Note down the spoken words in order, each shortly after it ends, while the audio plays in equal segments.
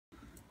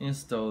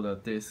install the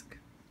disk.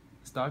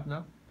 Start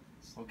now.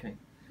 Okay.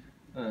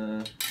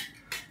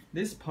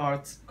 This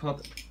part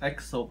called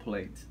exo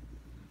plate.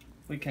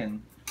 We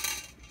can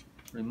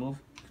remove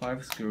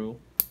 5 screw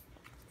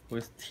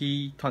with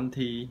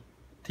T20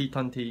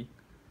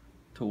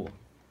 tool.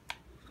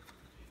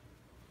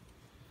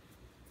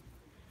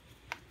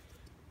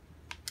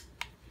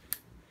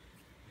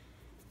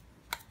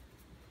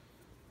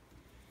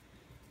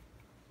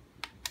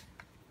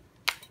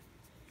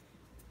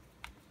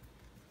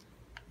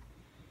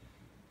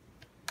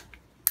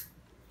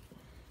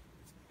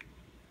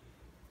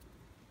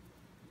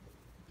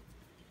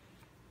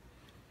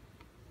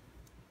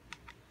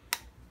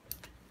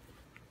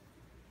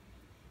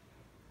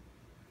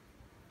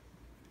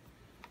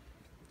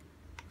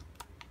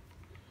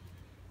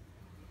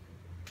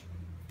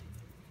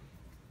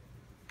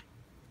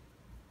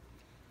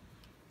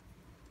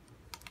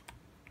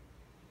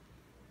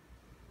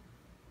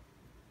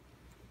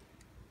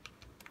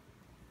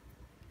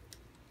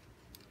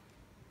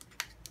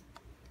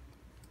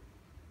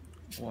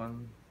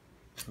 One,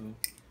 2,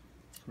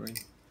 3,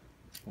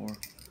 4,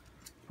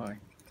 5.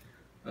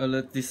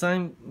 The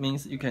design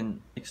means you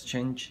can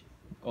exchange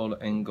all the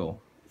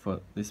angle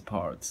for these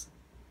parts.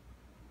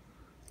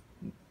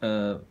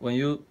 When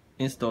you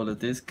install the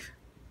disk,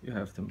 you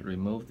have to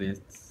remove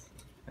this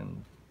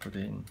and put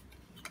in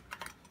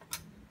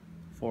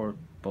 4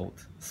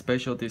 bolt.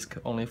 Special disk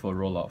only for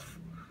Rohloff.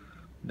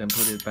 Then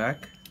put it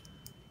back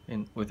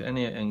in with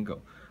any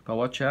angle. But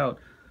watch out,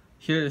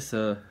 here is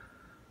a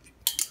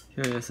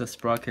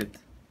sprocket.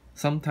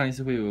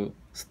 Sometimes we will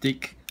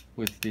stick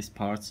with these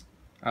parts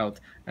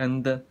out,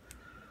 and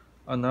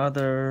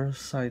another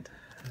side,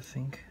 I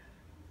think.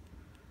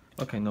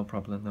 Okay, no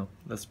problem. No,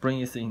 the spring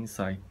is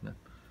inside. No.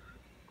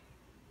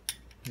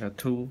 There are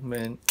 2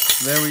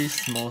 very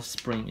small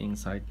spring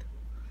inside.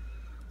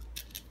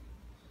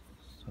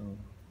 So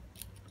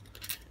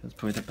let's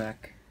put it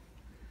back.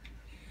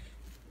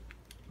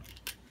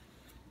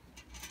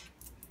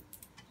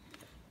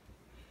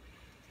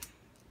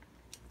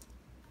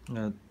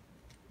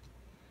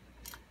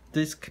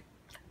 Disk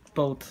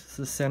bolt is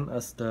the same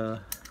as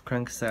the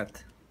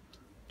crankset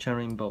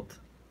chainring bolt.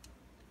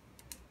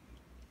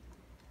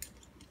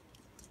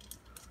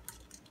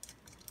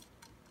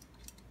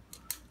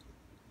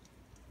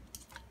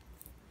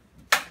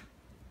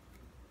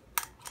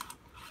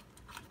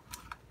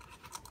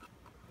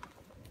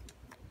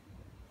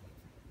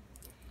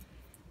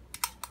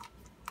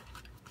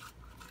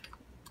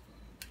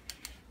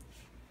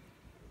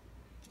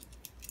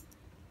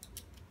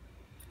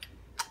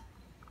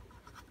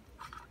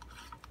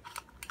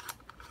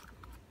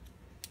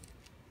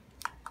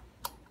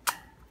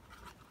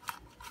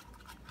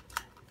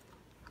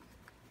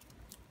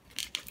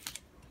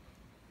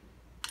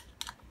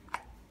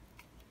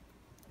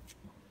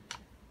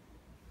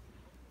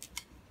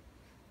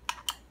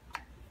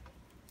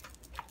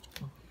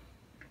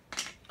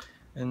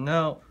 And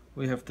now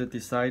we have to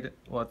decide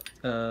what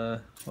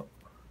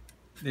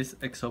this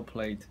exo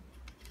plate,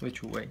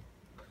 which way.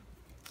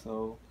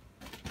 So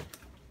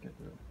get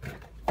the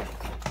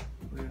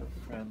rear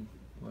frame.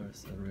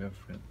 Where's the rear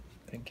frame?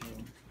 Thank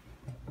you.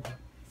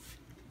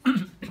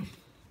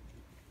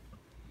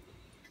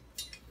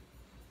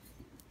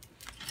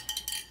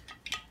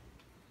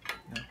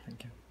 Yeah,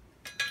 thank you.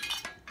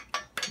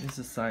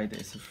 This side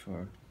is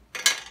for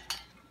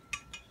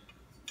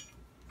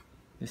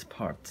this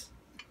part.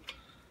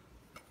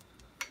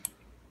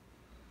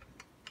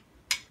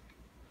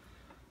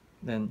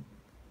 Then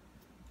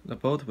the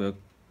bolt will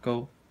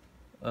go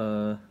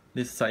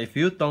this side. If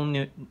you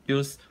don't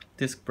use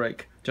disc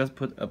brake, just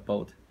put a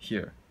bolt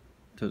here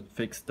to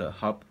fix the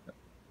hub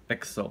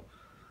axle,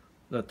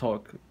 the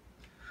torque.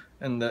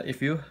 And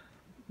if you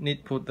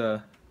need put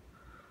the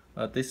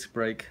disc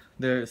brake,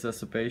 there is a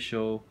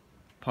special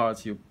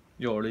part you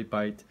already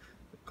buy it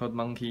called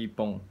monkey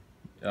bone.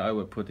 I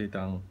will put it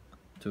down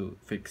to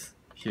fix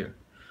here.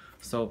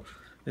 So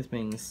this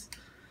means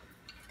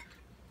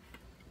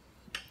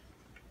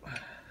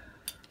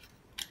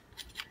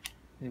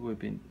it will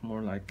be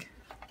more like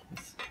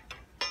this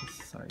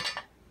side.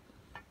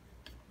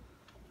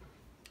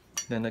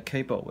 Then the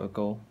cable will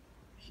go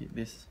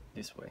this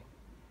way,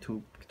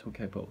 two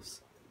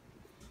cables,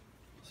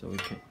 so we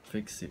can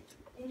fix it.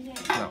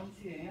 Now.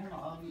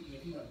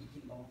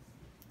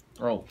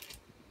 Oh.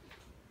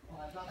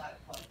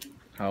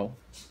 好。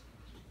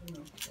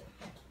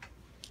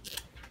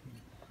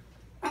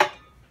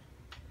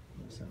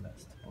Where's the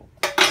last bolt?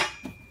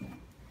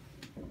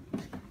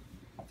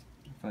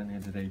 Find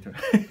it later.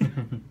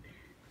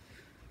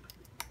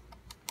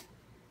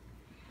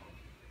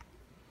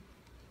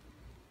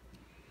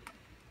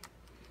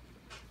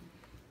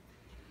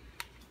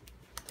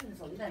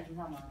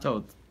在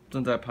我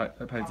正在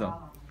拍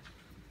照。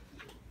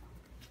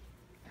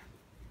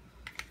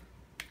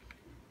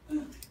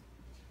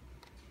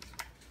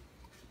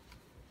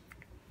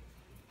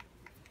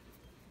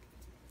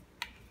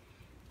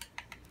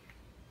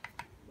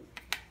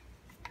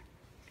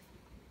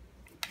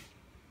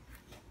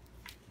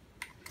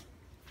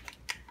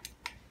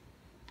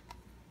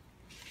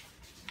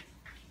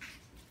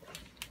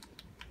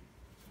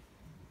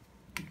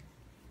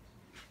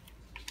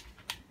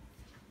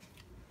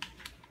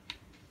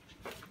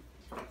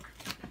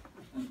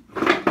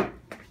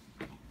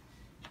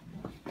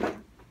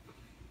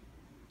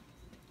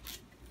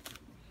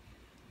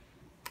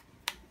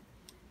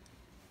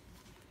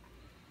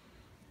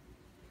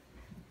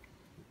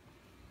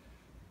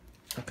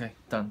Okay,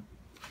 done.